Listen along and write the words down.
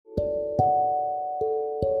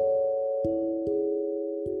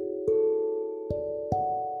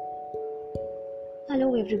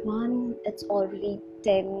Hello everyone, it's already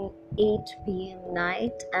 10:08 p.m.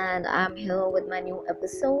 night and I'm here with my new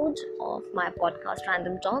episode of my podcast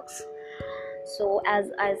Random Talks. So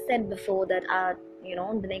as I said before that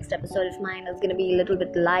the next episode of mine is going to be a little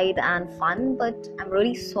bit light and fun, but I'm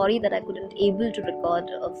really sorry that I couldn't able to record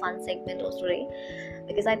a fun segment of today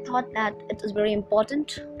because I thought that it is very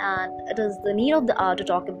important and it is the need of the hour to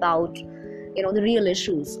talk about the real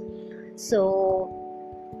issues. So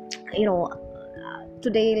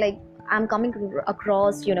today I'm coming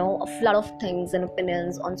across a flood of things and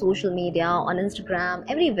opinions on social media, on Instagram,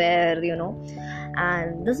 everywhere,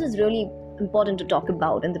 and this is really important to talk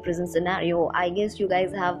about in the present scenario. I guess you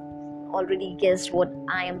guys have already guessed what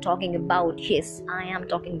I am talking about. Yes, I am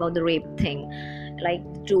talking about the rape thing, like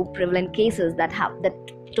the two prevalent cases that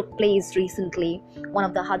took place recently, one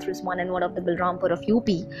of the Hathras one and one of the Balrampur of UP.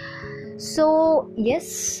 So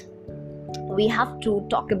yes, we have to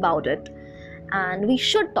talk about it, and we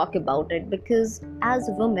should talk about it because as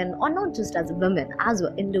a woman, or not just as a woman, as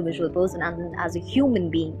an individual person and as a human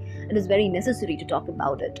being, it is very necessary to talk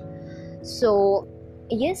about it. So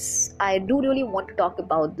yes, I do really want to talk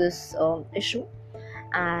about this issue,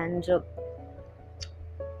 and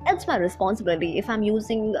it's my responsibility if I'm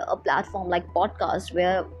using a platform like podcast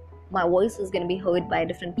where my voice is going to be heard by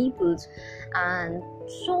different peoples, and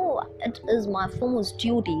so it is my foremost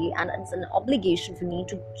duty and it's an obligation for me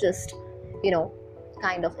to just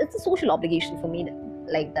it's a social obligation for me,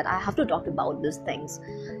 like that I have to talk about these things.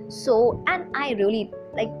 So, and I really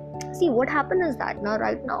see what happened is that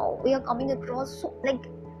right now we are coming across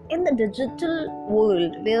in the digital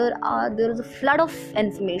world where there is a flood of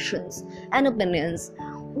informations and opinions.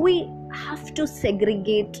 We have to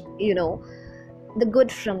segregate the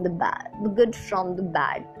good from the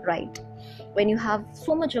bad, right? When you have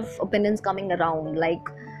so much of opinions coming around,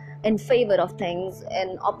 in favor of things,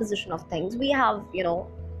 in opposition of things, we have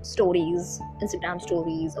stories, Instagram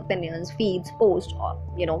stories, opinions, feeds, posts, or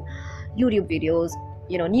YouTube videos,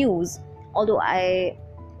 news. Although I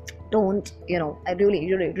don't I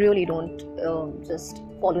really don't just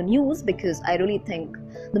follow news, because I really think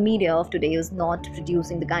the media of today is not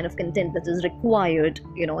producing the kind of content that is required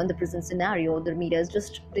in the present scenario. The media is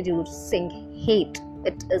just producing hate.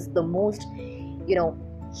 It is the most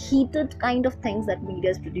heated kind of things that media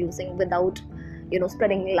is producing without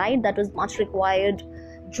spreading light. That is much required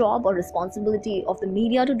job or responsibility of the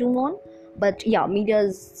media to do on, but yeah, media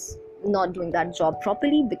is not doing that job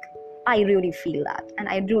properly. I really feel that, and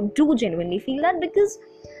I do genuinely feel that, because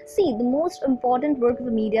see, the most important work of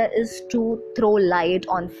the media is to throw light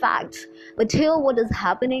on facts, but here what is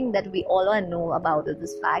happening that we all know about is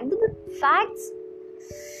this fact that the facts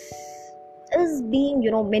is being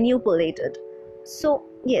manipulated. So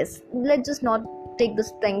yes, let's just not take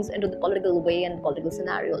these things into the political way and political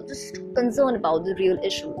scenario. Just concern about the real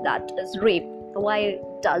issue, that is rape. Why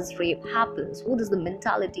does rape happen? What is the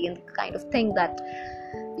mentality and the kind of thing that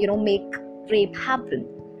make rape happen?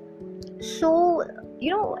 So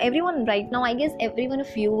everyone right now, I guess every one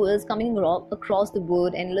of you is coming across the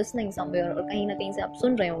word and listening somewhere, or kahin na kahin se aap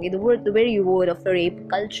sun rahe honge the very word of the rape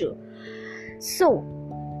culture. So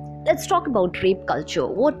let's talk about rape culture.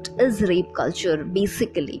 What is rape culture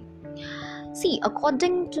basically? See,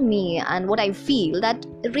 according to me and what I feel, that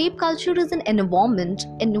rape culture is an environment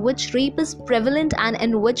in which rape is prevalent and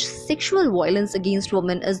in which sexual violence against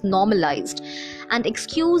women is normalized and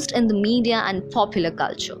excused in the media and popular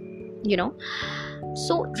culture.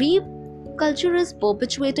 So rape culture is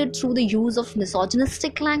perpetuated through the use of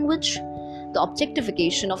misogynistic language, the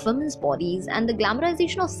objectification of women's bodies, and the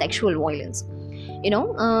glamorization of sexual violence,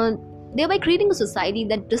 thereby creating a society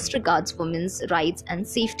that disregards women's rights and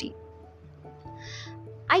safety.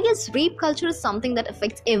 I guess rape culture is something that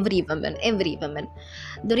affects every woman.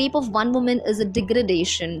 The rape of one woman is a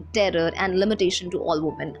degradation, terror and limitation to all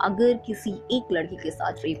women. अगर किसी एक लड़की के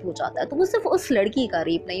साथ rape हो जाता है तो वो सिर्फ उस लड़की का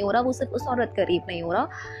rape नहीं हो रहा, वो सिर्फ उस औरत का rape नहीं हो रहा.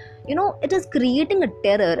 It is creating a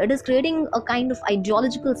terror. It is creating a kind of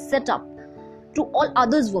ideological setup to all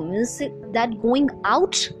others women, that going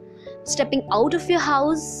out, stepping out of your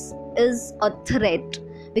house is a threat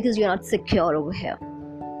because you're not secure over here.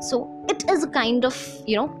 So it is a kind of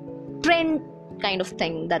trend kind of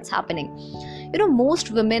thing that's happening. Most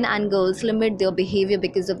women and girls limit their behavior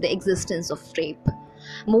because of the existence of rape.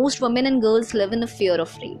 Most women and girls live in a fear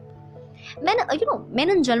of rape. Men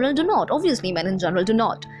in general do not. Obviously, men in general do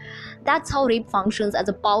not. That's how rape functions, as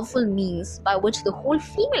a powerful means by which the whole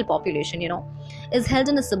female population, is held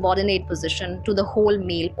in a subordinate position to the whole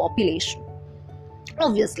male population.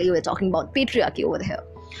 Obviously, we're talking about patriarchy over here.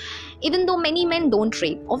 Even though many men don't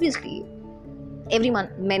rape, obviously,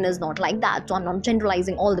 men is not like that, so I'm not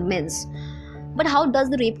generalizing all the men's. But how does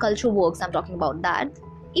the rape culture works? I'm talking about that.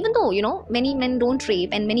 Even though, many men don't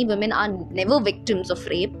rape and many women are never victims of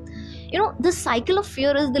rape, the cycle of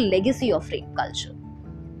fear is the legacy of rape culture.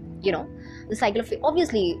 The cycle of fear.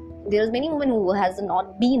 Obviously, there's many women who has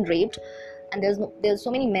not been raped, and there's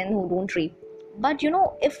so many men who don't rape. But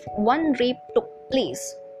if one rape took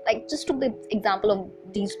place, like just took the example of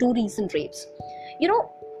these two recent rapes,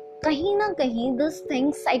 kahin na kahin this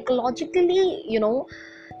thing psychologically,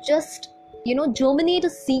 just germinate a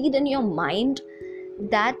seed in your mind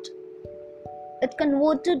that it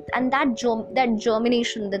converted, and that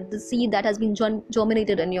germination, that the seed that has been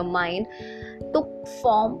germinated in your mind took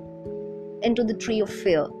form into the tree of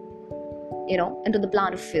fear, into the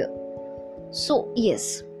plant of fear. So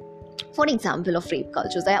yes, for example of rape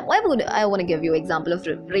cultures, I want to give you an example of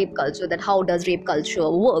rape culture, that how does rape culture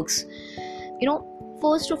works.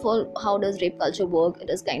 First of all, how does rape culture work? It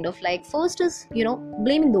is kind of like, first is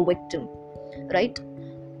blaming the victim, right?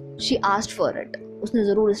 She asked for it, उसने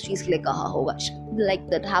ज़रूर इस चीज़ के लिए कहा होगा, like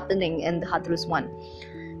that happening in the Hathras one,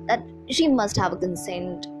 that she must have a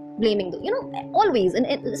consent, blaming the, always, and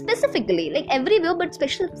specifically, like everywhere, but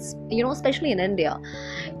especially in India,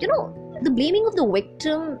 the blaming of the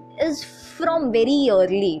victim is from very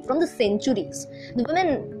early, from the centuries. The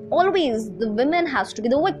women has to be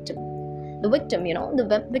the victim. The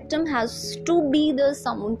victim has to be the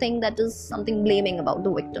something that is something blaming about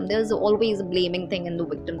the victim. There's always a blaming thing in the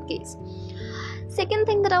victim case. Second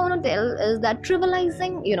thing that I want to tell is that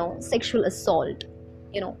trivializing, sexual assault,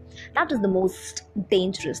 that is the most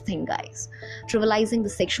dangerous thing, guys. Trivializing the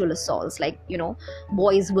sexual assaults, like,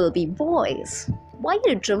 boys will be boys. Why are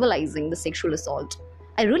you trivializing the sexual assault?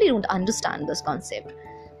 I really don't understand this concept.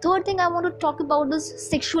 Third thing I want to talk about is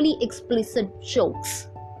sexually explicit jokes.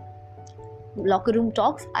 Locker room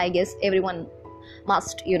talks, I guess everyone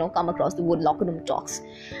must come across the word locker room talks.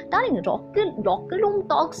 Darling, locker room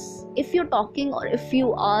talks, if you're talking, or if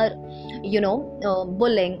you are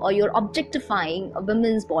bullying, or you're objectifying a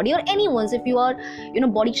woman's body, or anyone's, if you are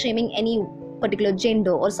body shaming any particular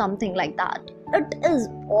gender or something like that, it is,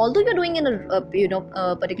 although you're doing in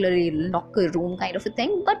a particularly locker room kind of a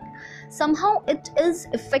thing, but somehow it is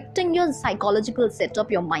affecting your psychological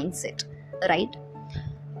setup, your mindset, right?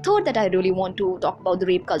 Third, that I really want to talk about the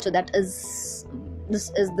rape culture, this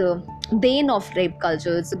is the bane of rape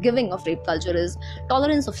culture, it's the giving of rape culture, is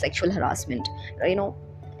tolerance of sexual harassment.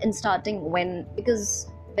 In starting, because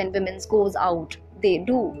when women goes out, they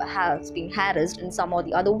do have been harassed in some or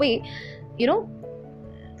the other way,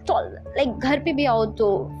 like घर पे भी आओ तो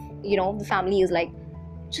the family is like,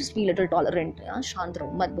 just be little tolerant, शांत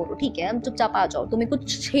रहो, मत बोलो, ठीक है, चुपचाप आ जाओ, तुम्हें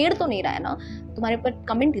कुछ छेड़ तो नहीं रहा है ना, तुम्हारे पर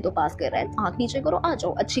कमेंट ही तो पास कर रहा है, आंख नीचे करो, आ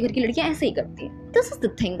जाओ, अच्छी घर की लड़कियां ऐसे ही करती हैं. This is the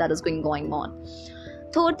thing that is going on.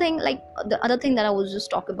 Third thing, like the other thing that I was just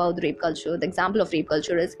talk about the rape culture, the example of rape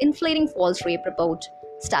culture is inflating false rape report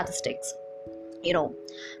statistics.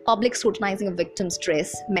 Public scrutinizing of victim's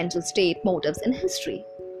stress, mental state, motives, and history.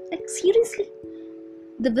 Like seriously,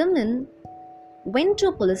 the women went to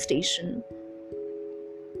a police station.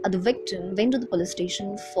 The victim went to the police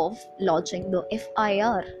station for lodging the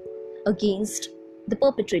FIR against the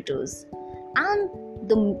perpetrators, and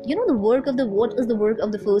what is the work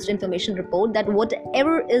of the first information report, that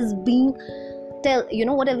whatever is being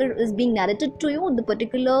narrated to you, the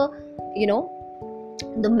particular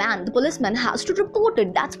the policeman has to report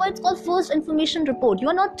it. That's why it's called first information report. You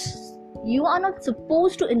are not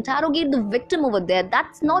supposed to interrogate the victim over there.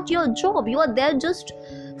 That's not your job. You are there just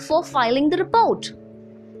for filing the report,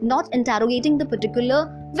 not interrogating the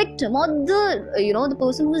particular victim or the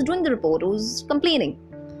person who is doing the report, who's complaining.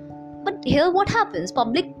 But here what happens?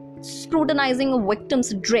 Public scrutinizing a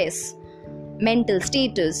victim's dress, mental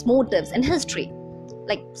status, motives, and history.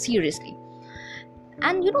 Like seriously.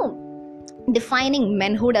 And defining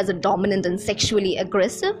manhood as a dominant and sexually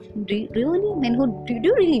aggressive. Do you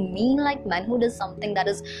really mean like manhood is something that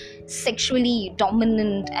is sexually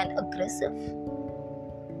dominant and aggressive?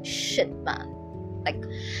 Shit, man.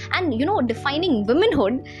 And defining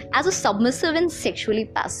womanhood as a submissive and sexually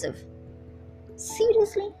passive.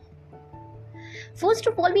 Seriously? First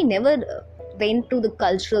of all, we never went to the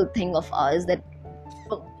cultural thing of ours, that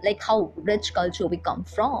like how rich culture we come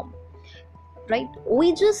from, right?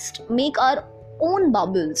 We just make our own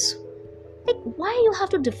bubbles. Like, why you have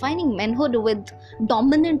to defining manhood with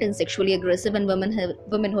dominant and sexually aggressive, and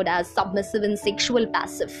womanhood as submissive and sexual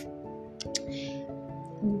passive?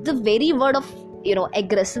 The very word of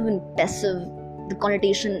aggressive and passive, the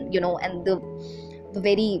connotation, and the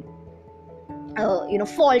very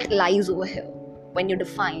fault lies over here when you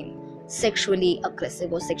define sexually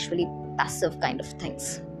aggressive or sexually passive kind of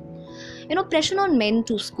things. Pressure on men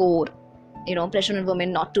to score, pressure on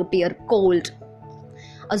women not to appear cold,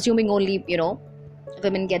 assuming only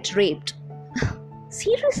women get raped.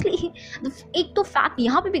 Seriously, एक तो fact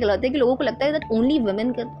यहाँ पे भी गलत है कि लोगों को लगता है that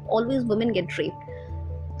always women get raped,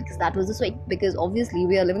 because that was the way. Because obviously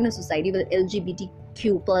we are living in a society where the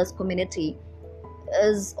LGBTQ plus community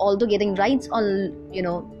is although getting rights on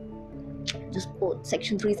जिसको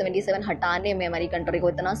सेक्शन 377 हटाने में हमारी कंट्री को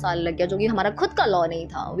इतना साल लग गया, जो कि हमारा खुद का लॉ नहीं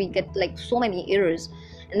था. We get like so many years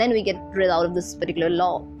and then we get rid out of this particular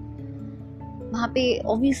law. वहाँ पे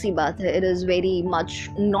obviously बात है, it is very much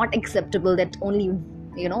not acceptable that only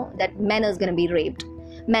that man is going to be raped.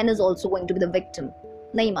 Man is also going to be the victim.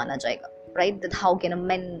 नहीं माना जाएगा, right? That how can a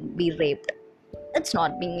man be raped? It's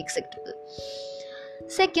not being acceptable.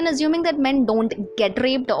 Second, assuming that men don't get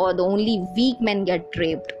raped or the only weak men get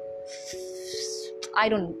raped. I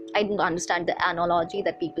don't understand the analogy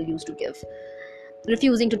that people used to give.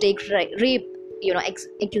 Refusing to take rape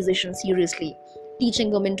accusation seriously.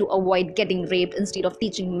 Teaching women to avoid getting raped instead of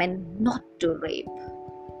teaching men not to rape.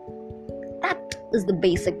 That is the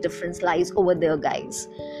basic difference lies over there, guys.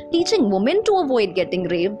 Teaching women to avoid getting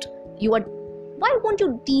raped, why won't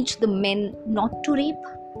you teach the men not to rape?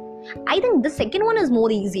 I think the second one is more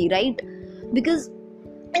easy, right? Because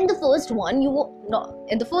in the first one,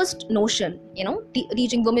 in the first notion,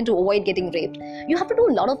 teaching women to avoid getting raped, you have to do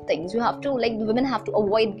a lot of things. You have to, the women have to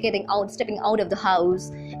avoid stepping out of the house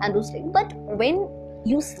and those things. But when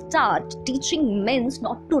you start teaching men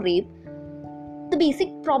not to rape, the basic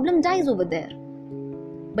problem dies over there.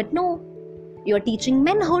 But no, you're teaching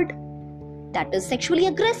manhood, that is sexually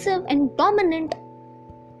aggressive and dominant.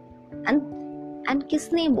 And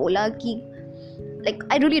kisne bola ki,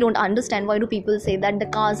 I really don't understand why do people say that the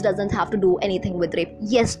caste doesn't have to do anything with rape.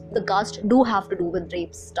 Yes, the caste do have to do with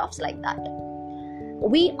rape, stuffs like that.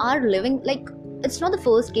 We are living, it's not the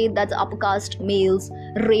first case that the upper caste males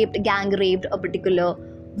gang raped a particular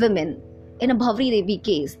women. In a Bhavri Devi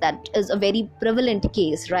case, that is a very prevalent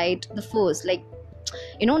case, right? The first,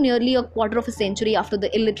 nearly a quarter of a century after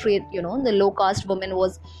the illiterate, the low caste woman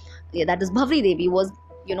was, that is Bhavri Devi, was,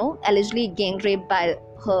 allegedly gang raped by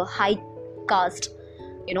her high caste,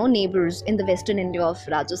 neighbors in the western India of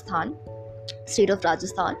Rajasthan, state of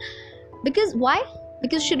Rajasthan. Because why?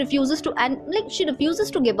 Because she refuses to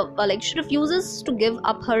give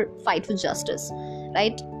up her fight for justice,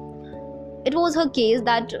 right? It was her case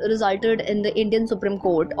that resulted in the Indian Supreme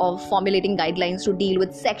Court of formulating guidelines to deal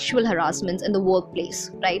with sexual harassments in the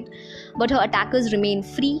workplace, right? But her attackers remain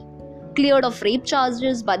free, cleared of rape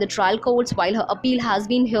charges by the trial courts, while her appeal has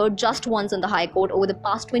been heard just once in the High Court over the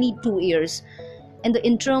past 22 years. In the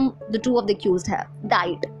interim, the two of the accused have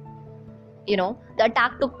died. The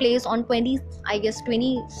attack took place on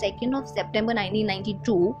 22nd of September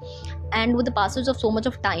 1992, and with the passage of so much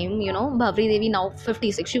of time, Bhavri Devi now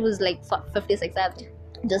 56. She was 56. I've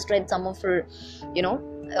just read some of her,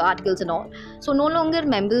 articles and all. So no longer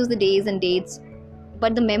remembers the days and dates,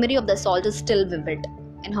 but the memory of the assault is still vivid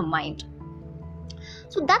in her mind.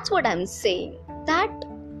 So that's what I'm saying, that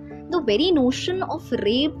the very notion of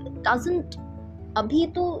rape doesn't,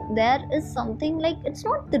 abhi to there is something it's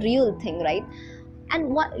not the real thing, right? And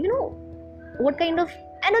what kind of,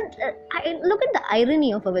 and I look at the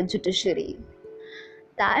irony of our judiciary,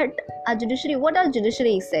 that what our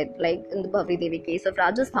judiciary said, in the Bhavri Devi case of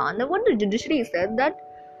Rajasthan, what the judiciary said, that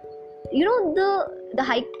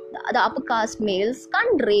the upper caste males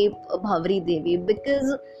can't rape Bhavri Devi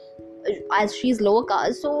because as she's lower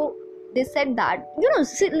caste. So they said that,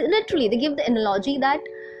 literally they give the analogy that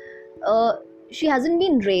she hasn't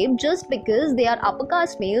been raped just because they are upper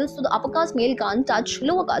caste males, so the upper caste male can't touch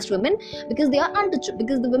lower caste women because they are untouchable,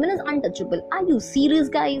 because the women is untouchable. Are you serious,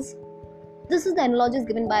 guys? This is the analogy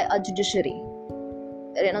given by a judiciary,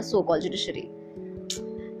 so-called judiciary.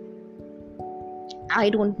 I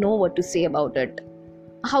don't know what to say about it.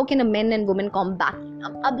 How can a men and women come back?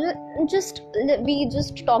 We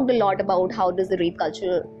just talked a lot about how does the rape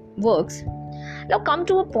culture works. Now come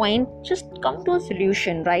to a point, just come to a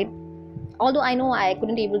solution, right? Although I know I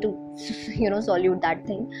couldn't able to, solve that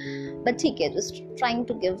thing, but just trying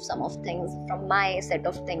to give some of things from my set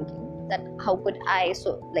of thinking, that how could I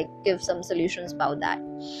give some solutions about that.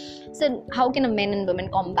 So how can a men and women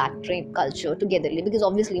combat rape culture togetherly? Because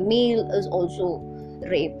obviously male is also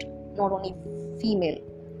raped, not only female.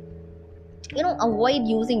 Avoid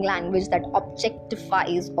using language that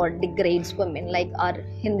objectifies or degrades women, like our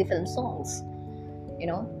Hindi film songs.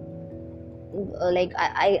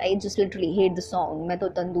 I just literally hate the song मैं तो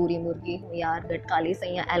तंदूरी मुर्गी हूँ यार गटकाली से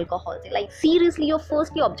या alcohol से. Seriously, you're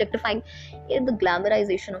firstly objectifying the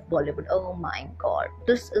glamorization of Bollywood. Oh my god,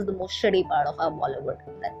 this is the most shitty part of our Bollywood,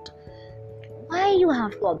 that Why you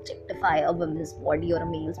have to objectify a woman's body or a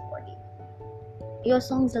male's body? Your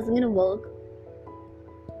songs doesn't gonna work.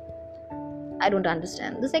 I don't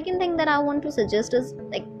understand. The second thing that I want to suggest is,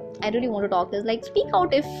 like, I really want to talk is, like, speak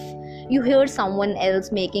out if you hear someone else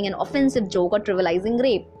making an offensive joke or trivializing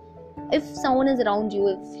rape. If someone is around you,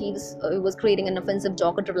 if he was creating an offensive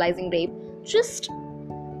joke or trivializing rape, just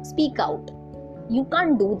speak out. You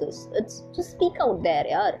can't do this. It's just speak out there,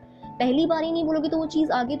 यार. पहली बार ही नहीं बोलोगे तो वो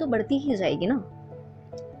चीज आगे तो बढ़ती ही जाएगी ना.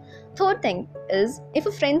 Third thing is, if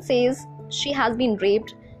a friend says she has been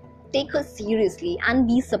raped, take her seriously and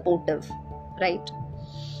be supportive, right?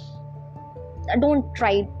 Don't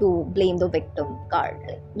try to blame the victim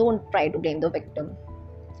card. Don't try to blame the victim.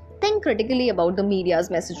 Think critically about the media's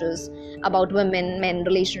messages about women, men,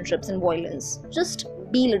 relationships, and violence. Just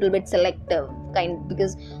be a little bit selective,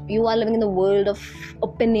 because you are living in the world of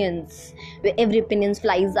opinions, where every opinion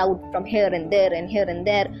flies out from here and there and here and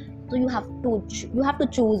there. So you have to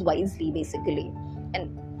choose wisely, basically,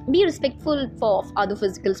 and be respectful of other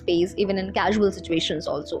physical space, even in casual situations.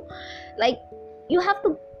 Also, like, you have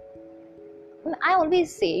to. I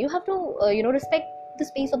always say you have to, respect the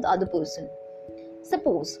space of the other person.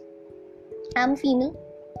 Suppose I'm female,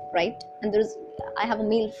 right? And I have a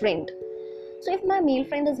male friend. So if my male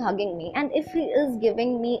friend is hugging me, and if he is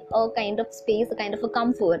giving me a kind of space, a kind of a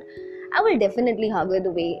comfort, I will definitely hug her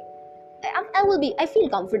the way I feel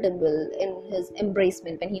comfortable in his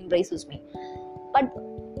embracement when he embraces me. But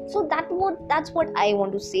so that's what I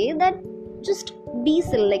want to say, that just be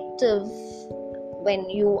selective when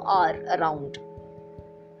you are around,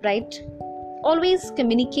 right? Always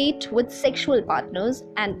communicate with sexual partners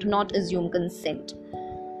and do not assume consent.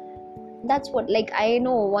 That's what, like, I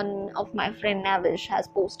know one of my friend Navish has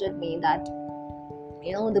posted me that,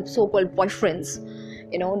 the so-called boyfriends,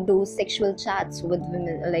 do sexual chats with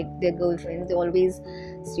women, like their girlfriends. They always,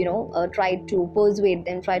 try to persuade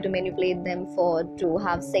them, try to manipulate them to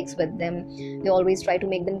have sex with them. They always try to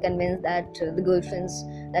make them convinced that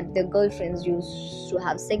their girlfriends used to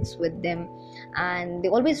have sex with them. And they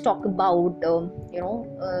always talk about, they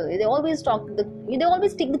always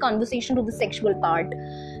take the conversation to the sexual part,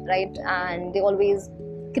 right? And they always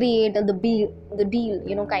create the deal,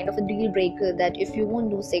 kind of a deal breaker, that if you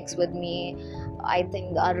won't do sex with me, I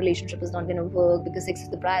think our relationship is not going to work, because sex is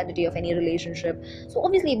the priority of any relationship. So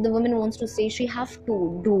obviously, if the woman wants to say, she have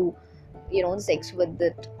to do, sex with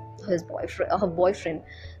her boyfriend.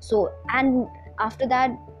 So, and after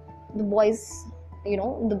that, the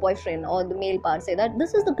boyfriend or the male part say that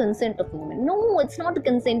this is the consent of the woman. No, it's not the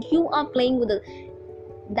consent. You are playing with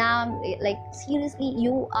seriously,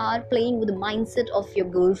 you are playing with the mindset of your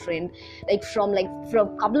girlfriend. For a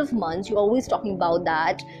couple of months, you're always talking about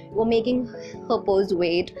that. You're making her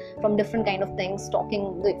persuade from different kind of things,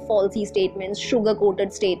 talking the falsy statements,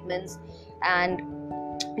 sugar-coated statements, and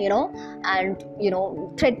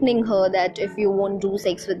threatening her that if you won't do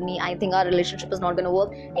sex with me, I think our relationship is not going to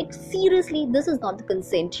work. Like, seriously, this is not the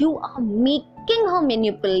consent. You are making her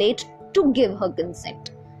manipulate to give her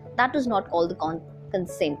consent. That is not called the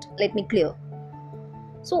consent. Let me clear.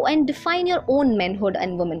 So, and define your own manhood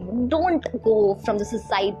and womanhood. Don't go from the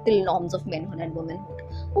societal norms of manhood and womanhood.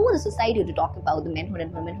 Who is the society to talk about the manhood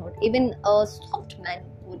and womanhood? Even a soft man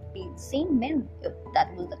would be the same man if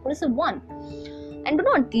that was the person one. And do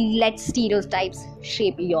not let stereotypes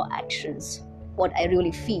shape your actions. What I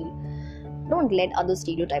really feel. Don't let other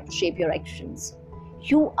stereotypes shape your actions.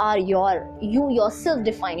 You yourself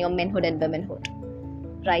define your manhood and womanhood.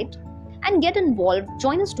 Right? And get involved.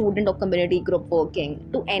 Join a student or community group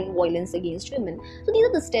working to end violence against women. So these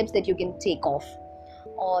are the steps that you can take off.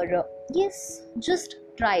 Or yes, just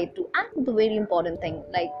try to. And the very important thing,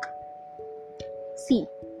 like, see,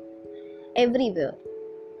 everywhere.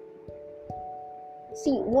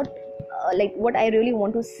 See, what I really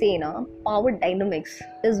want to say now, power dynamics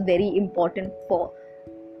is very important for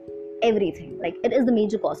everything. Like, it is the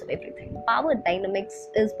major cause of everything. Power dynamics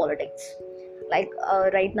is politics. Right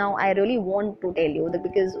now, I really want to tell you that,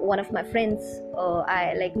 because one of my friends,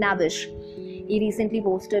 Navish, he recently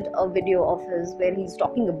posted a video of his where he's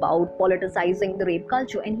talking about politicizing the rape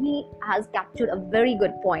culture, and he has captured a very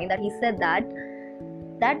good point, that he said that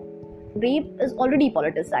rape is already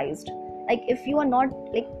politicized. Like, if you are not,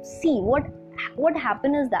 see what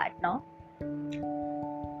happened is that now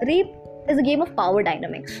rape is a game of power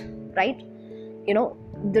dynamics, right?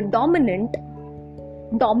 The dominant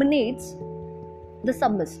dominates the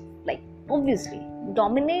submissive. Like, obviously,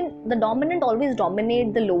 the dominant always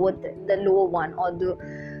dominate the lower one, or the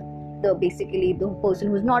basically the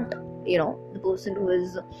person who's not, the person who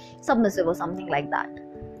is submissive or something like that.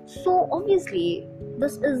 So obviously,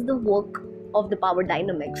 this is the work of the power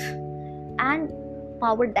dynamics. and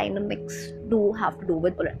power dynamics do have to do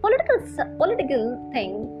with political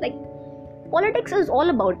thing. Like, politics is all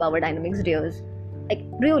about power dynamics, dears. Like,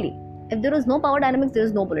 really, if there is no power dynamics, there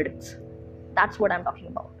is no politics. That's what I'm talking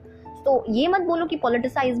about. तो ये मत बोलो कि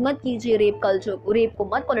politicise मत कीजिए rape culture को, rape को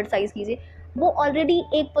मत पॉलिटिसाइज कीजिए. वो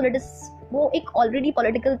एक ऑलरेडी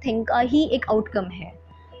पॉलिटिकल थिंग का ही एक आउटकम है.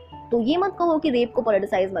 तो ये मत कहो कि रेप को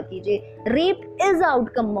पॉलिटिसाइज मत कीजिए. Rape is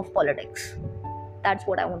outcome of politics. That's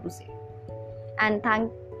what I want to say. And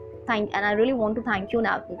and I really want to thank you,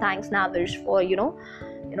 thanks Navish, for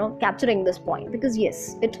capturing this point, because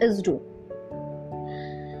yes, it is due.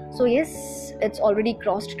 So yes, it's already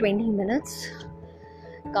crossed 20 minutes.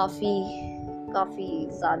 काफी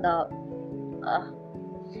ज़्यादा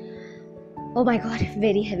oh my god,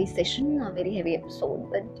 very heavy session, a very heavy episode,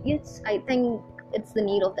 but yes, I think it's the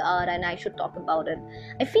need of the hour and I should talk about it.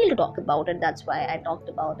 I feel to talk about it, that's why I talked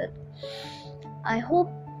about it. I hope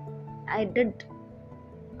I did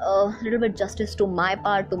a little bit justice to my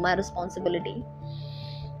part, to my responsibility.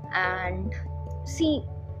 And see,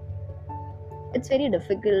 it's very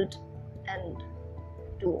difficult and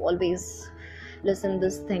to always listen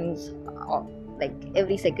these things like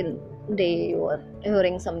every second day you are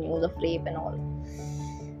hearing some news of rape and all.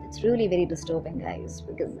 It's really very disturbing, guys,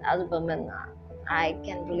 because as a woman I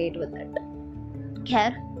can relate with it.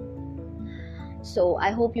 Care. So I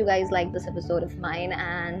hope you guys like this episode of mine,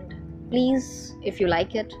 and please, if you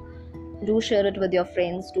like it, do share it with your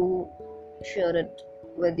friends, do share it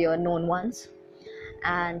with your known ones,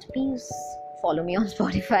 and please follow me on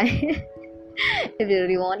Spotify. If you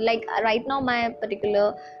really want. Like, right now my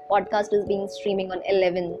particular podcast is being streaming on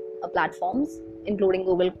 11 platforms, including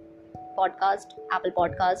Google Podcast, Apple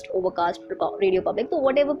Podcast, Overcast, Radio Public. So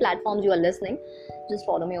whatever platforms you are listening, just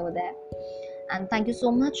follow me over there. And thank you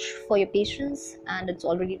so much for your patience. And it's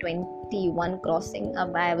already 21 crossing.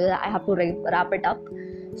 I have to wrap it up.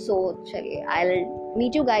 So I'll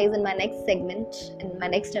meet you guys in my next segment, in my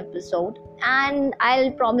next episode, and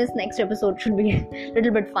I'll promise next episode should be a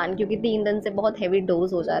little bit fun, क्योंकि 3 दिन से बहुत heavy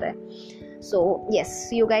dose हो जा रहा है. So yes,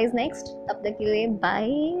 see you guys next. तब तक के लिए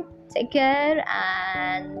bye, take care,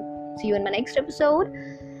 and see you in my next episode.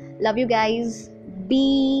 Love you guys.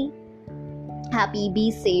 Be happy, be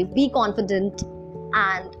safe, be confident,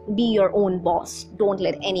 and be your own boss. Don't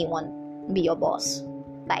let anyone be your boss.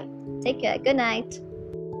 Bye. Take care. Good night.